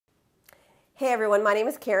Hey everyone, my name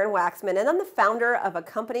is Karen Waksman and I'm the founder of a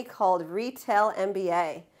company called Retail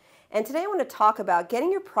MBA. And today I want to talk about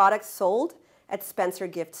getting your products sold at Spencer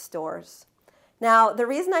gift stores. Now, the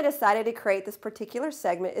reason I decided to create this particular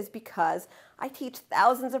segment is because I teach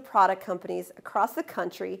thousands of product companies across the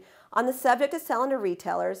country on the subject of selling to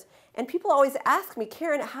retailers, and people always ask me,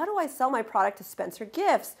 Karen, how do I sell my product to Spencer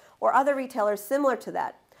Gifts or other retailers similar to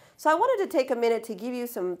that? So I wanted to take a minute to give you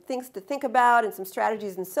some things to think about and some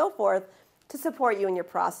strategies and so forth to support you in your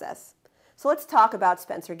process. So let's talk about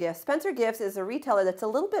Spencer Gifts. Spencer Gifts is a retailer that's a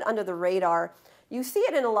little bit under the radar. You see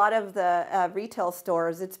it in a lot of the retail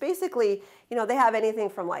stores. It's basically, they have anything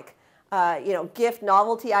from like, gift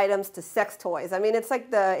novelty items to sex toys. I mean,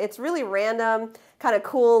 it's really random, kind of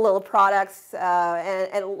cool little products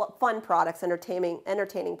and fun products,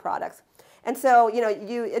 entertaining products. And so,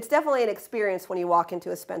 it's definitely an experience when you walk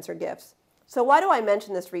into a Spencer Gifts. So why do I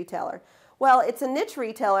mention this retailer? Well, it's a niche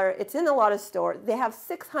retailer. It's in a lot of stores. They have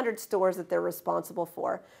 600 stores that they're responsible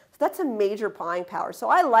for. So that's a major buying power. So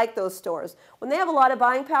I like those stores. When they have a lot of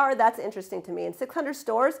buying power, that's interesting to me. And 600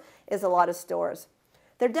 stores is a lot of stores.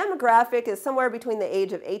 Their demographic is somewhere between the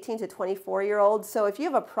age of 18 to 24-year-olds. So if you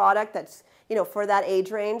have a product that's, for that age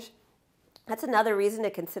range, that's another reason to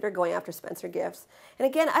consider going after Spencer Gifts. And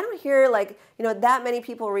again, I don't hear that many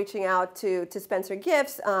people reaching out to Spencer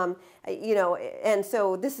Gifts, and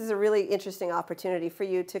so this is a really interesting opportunity for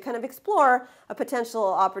you to kind of explore a potential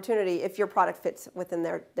opportunity if your product fits within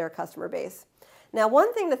their customer base. Now,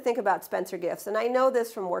 one thing to think about Spencer Gifts, and I know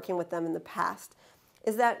this from working with them in the past,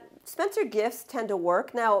 is that Spencer Gifts tend to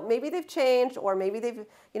work. Now, maybe they've changed or maybe they've,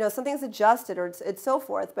 something's adjusted or it's so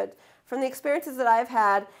forth. But from the experiences that I've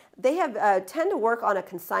had, they have tend to work on a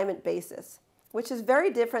consignment basis, which is very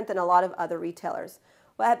different than a lot of other retailers.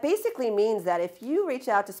 Well, that basically means that if you reach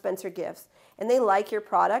out to Spencer Gifts and they like your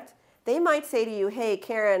product, they might say to you, hey,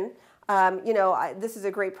 Karen, this is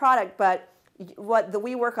a great product, but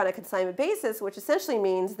we work on a consignment basis, which essentially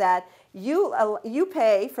means that you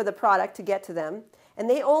pay for the product to get to them, and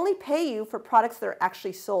they only pay you for products that are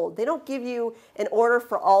actually sold. They don't give you an order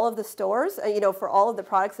for all of the stores, for all of the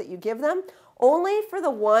products that you give them, only for the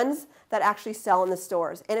ones that actually sell in the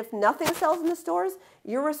stores. And if nothing sells in the stores,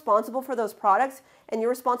 you're responsible for those products, and you're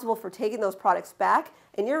responsible for taking those products back,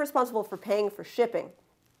 and you're responsible for paying for shipping.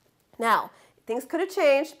 Now, things could have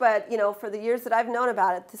changed, but for the years that I've known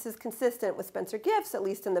about it, this is consistent with Spencer Gifts, at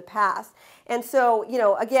least in the past. And so,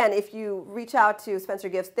 again, if you reach out to Spencer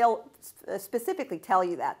Gifts, they'll specifically tell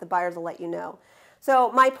you that. The buyers will let you know.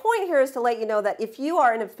 So my point here is to let you know that if you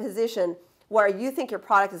are in a position where you think your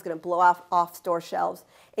product is going to blow off store shelves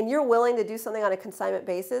and you're willing to do something on a consignment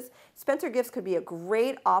basis, Spencer Gifts could be a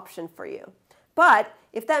great option for you. But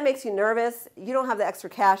if that makes you nervous, you don't have the extra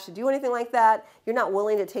cash to do anything like that, you're not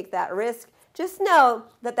willing to take that risk, just know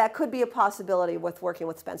that that could be a possibility with working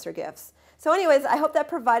with Spencer Gifts. So anyways, I hope that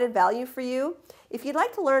provided value for you. If you'd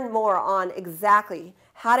like to learn more on exactly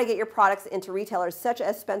how to get your products into retailers such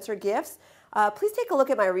as Spencer Gifts, please take a look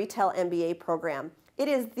at my Retail MBA program. It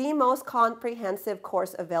is the most comprehensive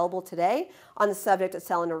course available today on the subject of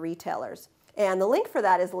selling to retailers. And the link for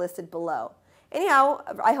that is listed below. Anyhow,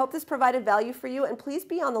 I hope this provided value for you, and please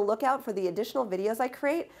be on the lookout for the additional videos I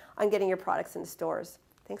create on getting your products into stores.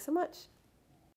 Thanks so much.